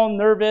and we get all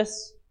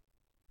nervous.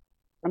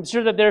 I'm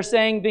sure that they're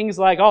saying things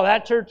like, "Oh,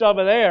 that church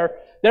over there,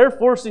 they're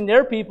forcing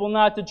their people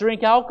not to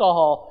drink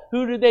alcohol.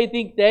 Who do they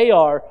think they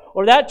are?"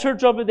 Or, "That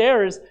church over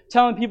there is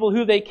telling people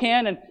who they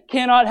can and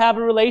cannot have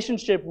a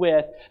relationship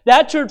with.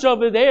 That church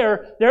over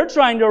there, they're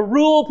trying to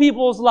rule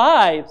people's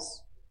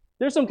lives.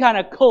 There's some kind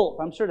of cult."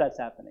 I'm sure that's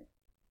happening.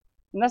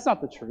 And that's not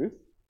the truth.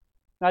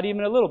 Not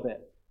even a little bit.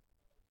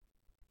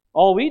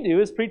 All we do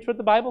is preach what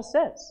the Bible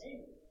says.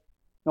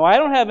 No, I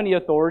don't have any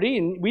authority,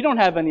 and we don't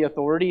have any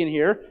authority in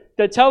here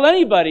to tell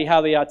anybody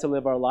how they ought to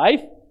live our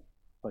life,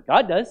 but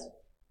God does.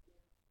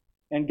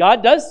 And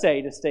God does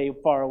say to stay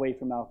far away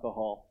from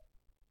alcohol.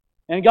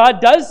 And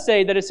God does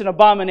say that it's an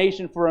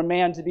abomination for a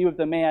man to be with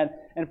a man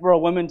and for a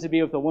woman to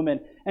be with a woman.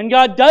 And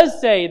God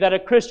does say that a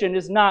Christian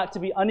is not to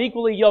be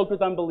unequally yoked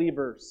with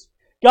unbelievers.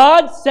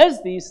 God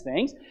says these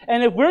things.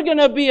 And if we're going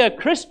to be a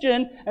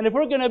Christian and if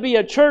we're going to be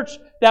a church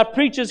that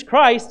preaches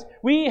Christ,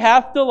 we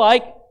have to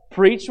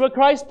preach what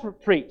Christ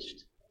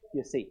preached,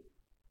 you see.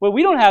 Well,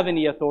 we don't have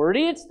any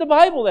authority. It's the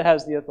Bible that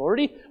has the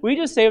authority. We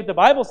just say what the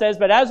Bible says.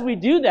 But as we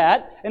do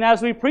that, and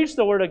as we preach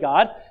the Word of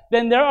God,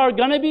 then there are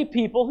going to be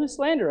people who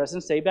slander us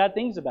and say bad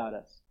things about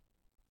us.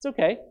 It's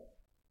okay.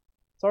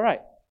 It's all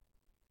right.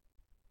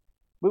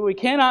 What we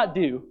cannot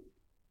do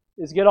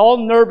is get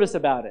all nervous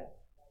about it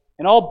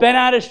and all bent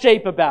out of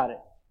shape about it.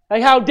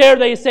 Like, how dare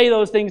they say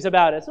those things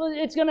about us? Well,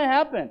 it's going to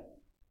happen.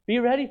 Be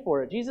ready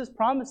for it. Jesus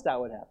promised that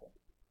would happen.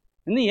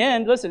 In the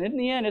end, listen,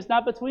 it's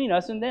not between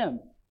us and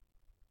them.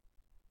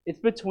 It's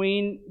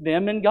between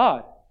them and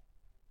God.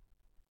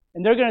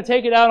 And they're going to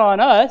take it out on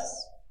us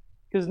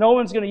because no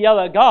one's going to yell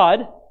at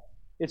God.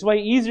 It's way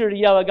easier to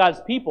yell at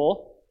God's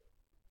people.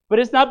 But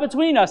it's not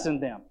between us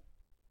and them.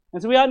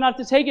 And so we ought not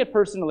to take it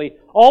personally.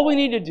 All we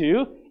need to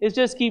do is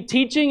just keep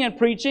teaching and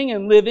preaching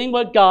and living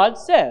what God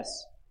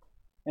says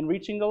and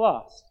reaching the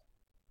lost.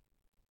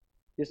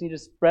 Just need to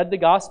spread the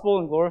gospel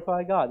and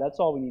glorify God. That's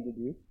all we need to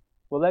do.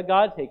 We'll let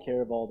God take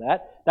care of all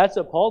that. That's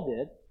what Paul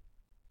did.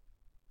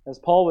 As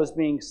Paul was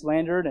being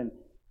slandered and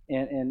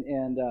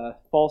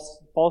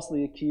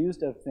falsely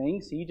accused of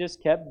things, he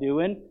just kept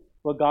doing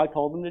what God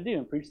called him to do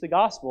and preach the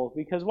gospel.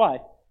 Because why?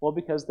 Well,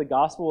 because the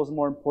gospel was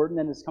more important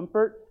than his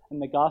comfort, and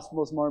the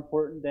gospel is more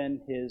important than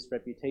his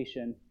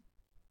reputation. And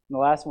the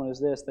last one is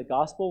this: the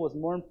gospel was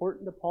more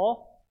important to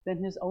Paul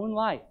than his own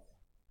life.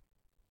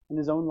 In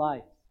his own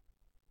life.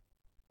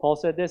 Paul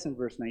said this in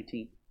verse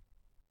 19.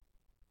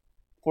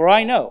 For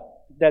I know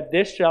that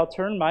this shall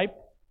turn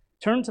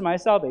to my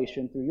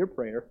salvation through your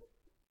prayer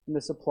and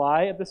the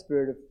supply of the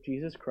Spirit of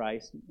Jesus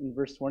Christ. In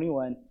verse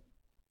 21,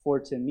 for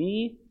to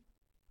me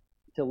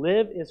to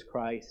live is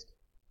Christ,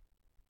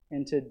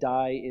 and to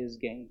die is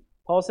gain.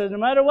 Paul says, no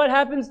matter what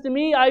happens to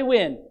me, I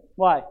win.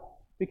 Why?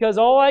 Because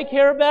all I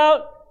care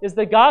about is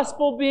the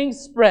gospel being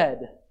spread.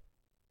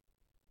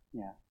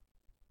 Yeah.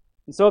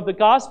 And so if the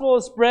gospel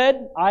is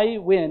spread, I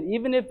win,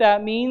 even if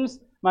that means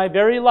my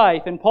very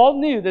life. And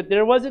Paul knew that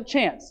there was a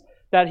chance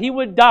that he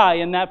would die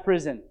in that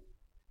prison.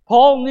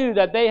 Paul knew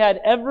that they had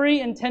every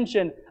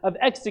intention of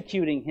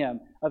executing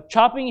him, of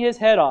chopping his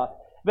head off.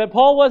 But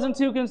Paul wasn't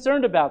too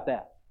concerned about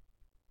that.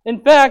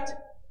 In fact,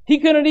 he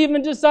couldn't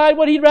even decide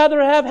what he'd rather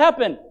have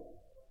happen.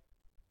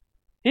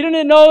 He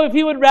didn't know if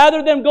he would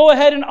rather them go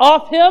ahead and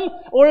off him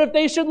or if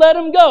they should let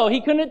him go.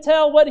 He couldn't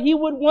tell what he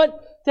would want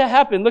to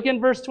happen. Look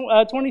in verse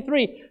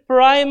 23.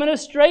 For I am in a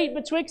strait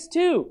betwixt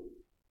two,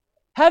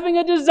 having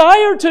a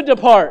desire to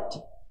depart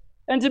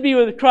and to be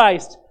with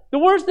Christ. The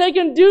worst they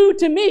can do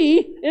to me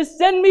is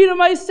send me to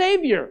my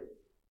Savior.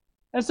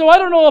 And so I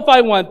don't know if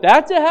I want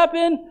that to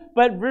happen,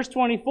 but verse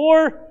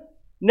 24,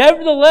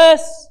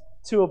 nevertheless,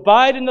 to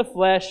abide in the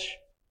flesh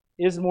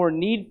is more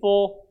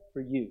needful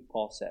for you,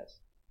 Paul says.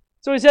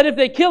 So he said if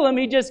they kill him,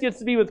 he just gets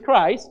to be with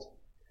Christ.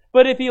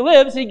 But if he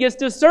lives, he gets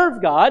to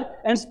serve God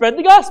and spread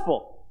the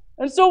gospel.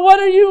 And so what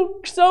are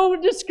you so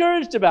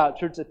discouraged about,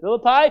 Church of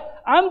Philippi?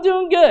 I'm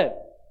doing good.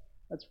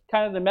 That's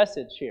kind of the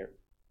message here.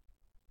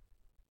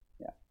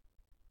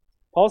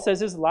 Paul says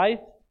his life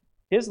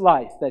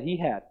that he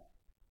had.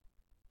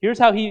 Here's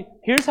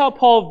how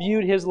Paul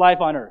viewed his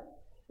life on earth.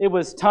 It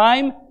was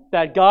time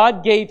that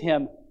God gave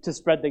him to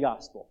spread the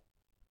gospel.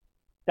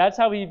 That's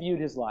how he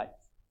viewed his life.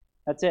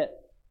 That's it.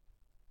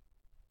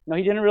 No,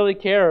 he didn't really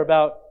care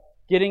about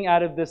getting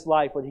out of this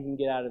life what he can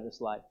get out of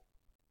this life.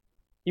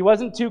 He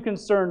wasn't too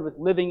concerned with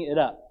living it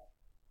up.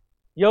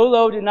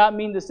 YOLO did not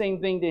mean the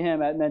same thing to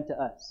him as it meant to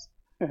us.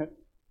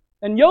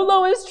 And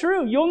YOLO is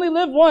true. You only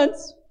live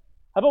once.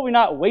 How about we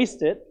not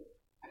waste it?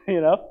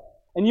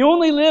 And you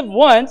only live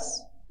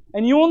once,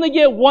 and you only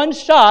get one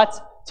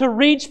shot to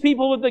reach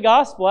people with the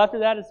gospel. After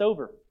that, it's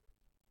over.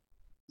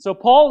 So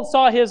Paul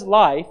saw his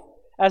life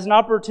as an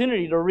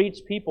opportunity to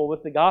reach people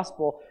with the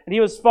gospel, and he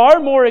was far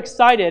more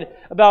excited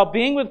about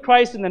being with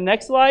Christ in the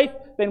next life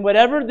than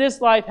whatever this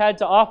life had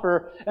to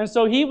offer. And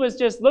so he was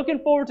just looking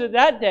forward to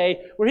that day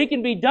where he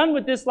can be done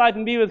with this life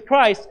and be with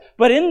Christ.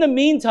 But in the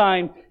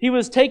meantime, he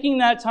was taking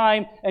that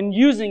time and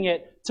using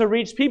it to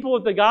reach people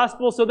with the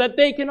gospel so that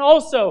they can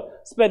also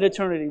spend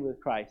eternity with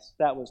Christ.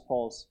 That was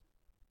Paul's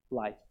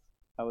life.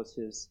 That was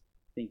his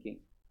thinking.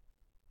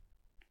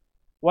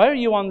 Why are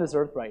you on this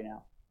earth right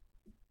now?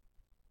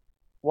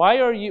 Why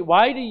are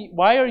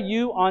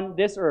you on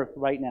this earth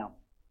right now?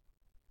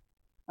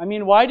 I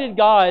mean, why didn't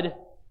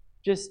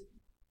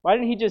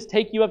he just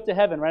take you up to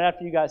heaven right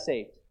after you got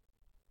saved?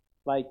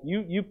 Like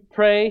you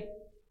pray,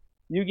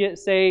 you get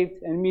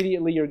saved, and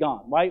immediately you're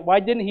gone. Why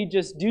didn't he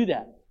just do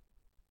that?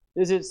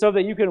 Is it so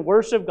that you can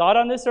worship God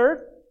on this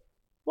earth?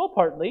 Well,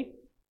 partly.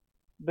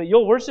 But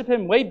you'll worship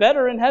Him way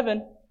better in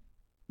heaven.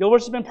 You'll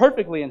worship Him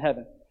perfectly in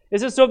heaven.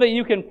 Is it so that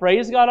you can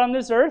praise God on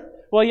this earth?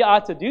 Well, you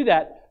ought to do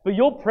that. But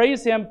you'll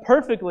praise Him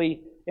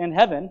perfectly in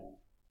heaven.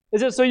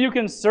 Is it so you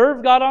can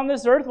serve God on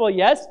this earth? Well,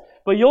 yes.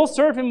 but you'll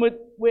serve him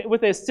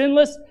with a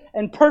sinless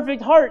and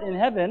perfect heart in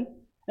heaven.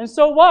 And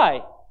so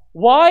why?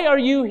 Why are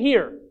you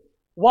here?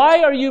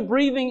 Why are you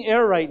breathing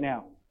air right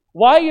now?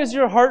 Why is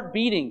your heart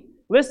beating?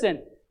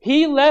 Listen,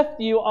 he left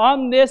you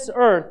on this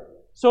earth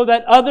so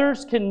that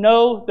others can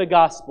know the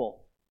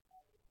gospel.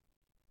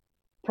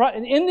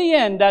 In the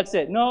end, that's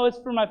it. No, it's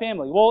for my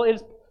family. Well,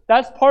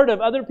 that's part of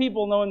other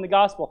people knowing the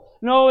gospel.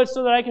 No, it's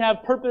so that I can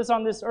have purpose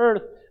on this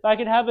earth. I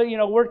can have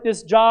work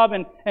this job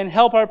and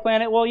help our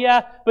planet. Well,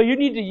 yeah, but you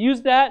need to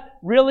use that.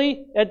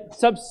 Really, it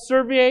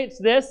subserviates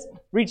this,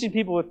 reaching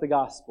people with the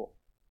gospel.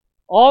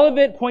 All of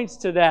it points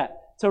to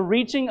that, to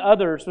reaching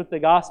others with the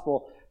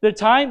gospel. The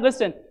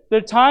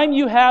time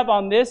you have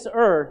on this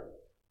earth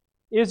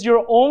is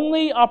your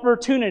only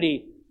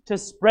opportunity to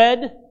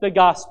spread the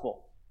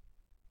gospel.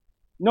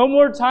 No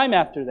more time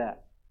after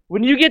that.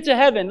 When you get to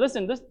heaven,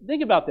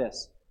 think about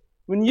this.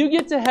 When you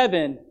get to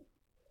heaven,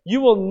 you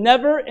will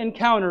never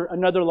encounter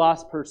another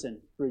lost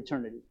person for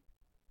eternity.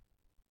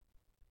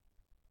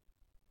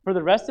 For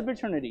the rest of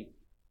eternity,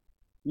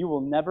 you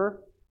will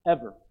never,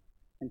 ever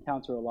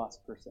encounter a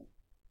lost person.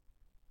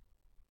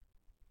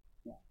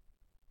 Yeah.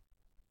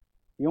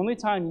 The only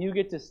time you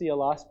get to see a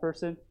lost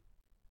person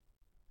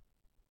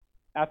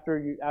after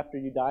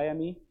you die,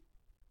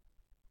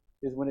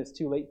 is when it's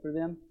too late for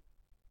them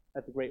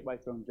at the great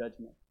white throne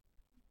judgment.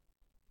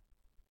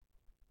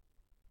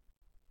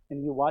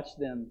 And you watch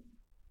them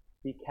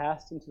be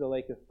cast into the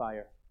lake of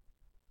fire.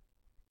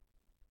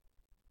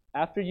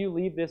 After you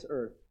leave this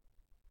earth,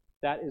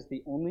 that is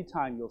the only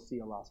time you'll see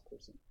a lost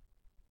person.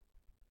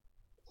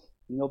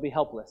 And you'll be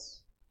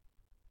helpless.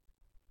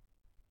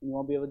 And you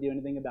won't be able to do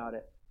anything about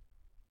it.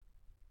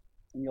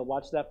 And you'll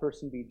watch that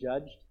person be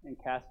judged and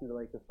cast into the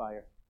lake of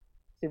fire.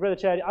 See, Brother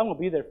Chad, I won't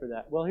be there for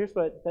that. Well, here's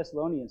what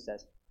Thessalonians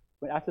says.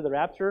 After the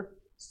rapture,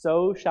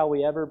 so shall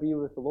we ever be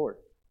with the Lord.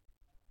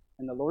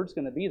 And the Lord's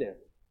going to be there.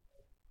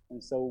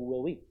 And so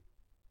will we.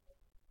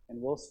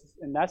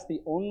 And that's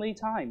the only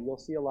time you'll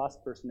see a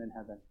lost person in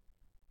heaven.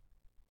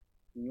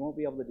 And you won't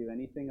be able to do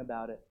anything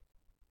about it.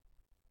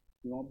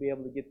 You won't be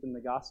able to get them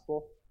the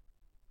gospel.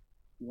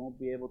 You won't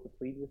be able to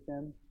plead with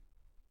them.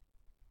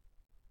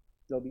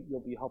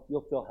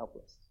 You'll feel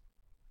helpless.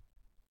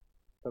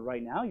 But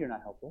right now, you're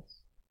not helpless.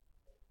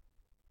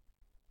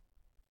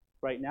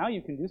 Right now,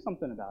 you can do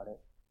something about it.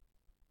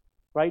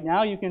 Right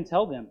now, you can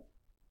tell them.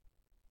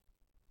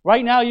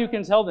 Right now, you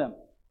can tell them.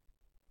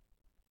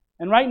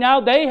 And right now,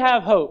 they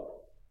have hope.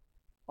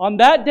 On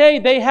that day,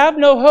 they have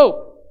no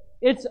hope.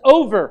 It's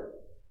over.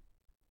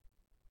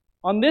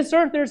 On this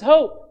earth, there's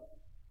hope.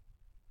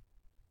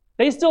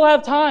 They still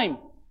have time.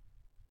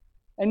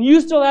 And you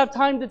still have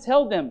time to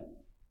tell them.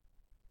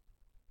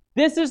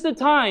 This is the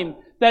time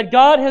that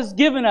God has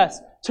given us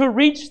to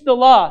reach the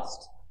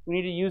lost. We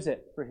need to use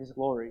it for His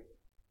glory.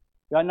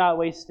 We ought not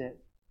waste it.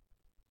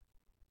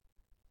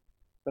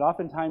 But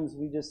oftentimes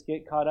we just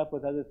get caught up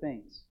with other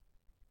things.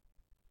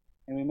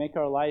 And we make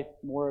our life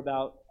more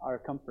about our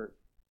comfort.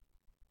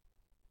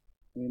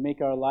 And we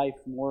make our life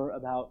more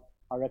about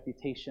our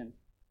reputation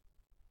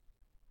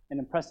and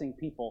impressing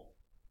people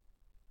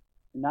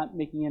and not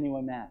making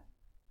anyone mad.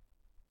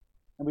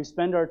 And we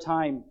spend our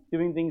time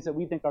doing things that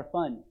we think are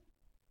fun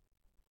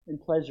and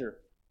pleasure.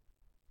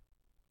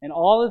 And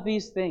all of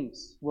these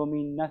things will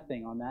mean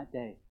nothing on that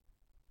day.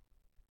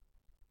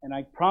 And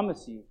I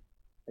promise you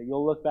that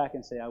you'll look back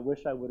and say, I wish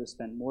I would have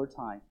spent more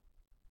time.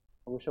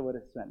 I wish I would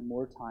have spent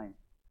more time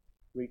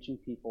reaching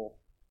people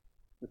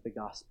with the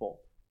gospel.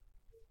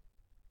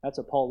 That's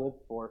what Paul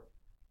lived for.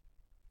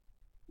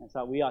 That's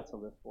what we ought to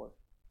live for.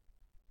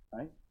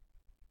 Right?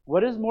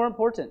 What is more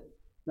important?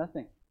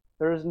 Nothing.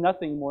 There is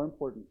nothing more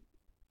important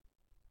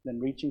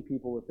than reaching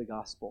people with the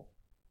gospel.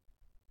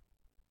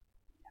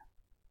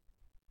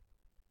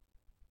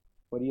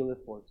 What do you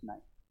live for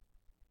tonight?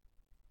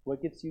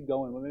 What gets you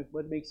going?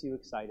 What makes you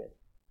excited?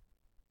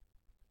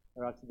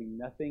 There ought to be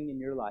nothing in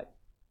your life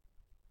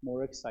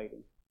more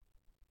exciting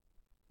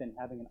than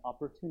having an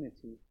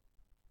opportunity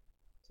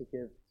to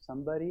give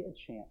somebody a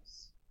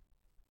chance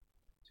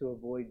to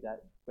avoid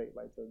that great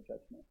white throne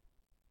judgment.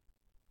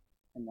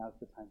 And now's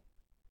the time.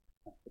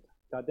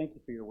 God, thank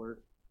you for your word.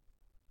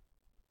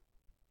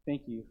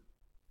 Thank you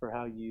for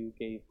how you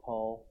gave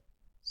Paul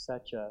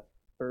such a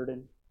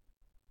burden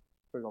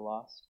for the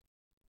lost.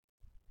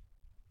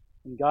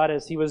 And God,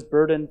 as he was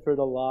burdened for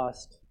the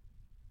lost,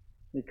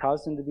 it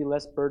caused him to be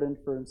less burdened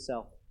for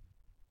himself.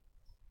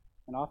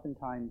 And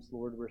oftentimes,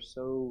 Lord, we're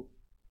so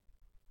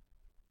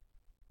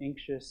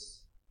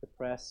anxious,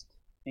 depressed,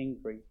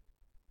 angry,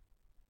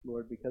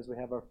 Lord, because we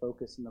have our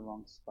focus in the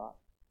wrong spot.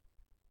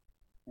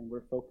 And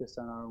we're focused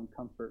on our own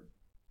comfort.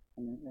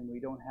 And we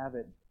don't have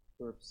it.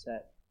 We're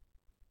upset,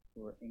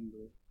 or we're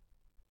angry,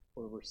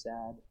 or we're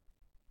sad.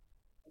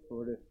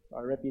 Lord, if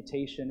our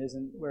reputation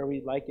isn't where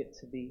we'd like it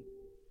to be,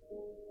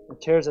 it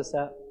tears us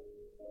up.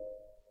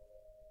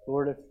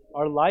 Lord, if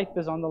our life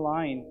is on the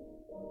line,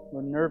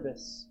 we're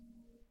nervous.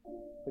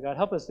 But God,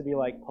 help us to be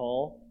like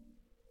Paul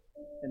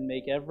and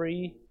make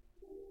every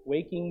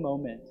waking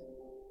moment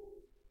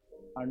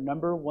our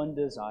number one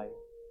desire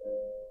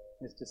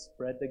is to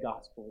spread the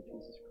gospel of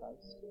Jesus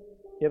Christ.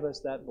 Give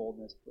us that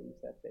boldness, please,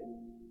 that faith.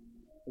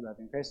 We love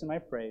you in Christ, and I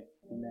pray.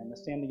 Amen.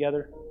 Let's stand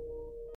together.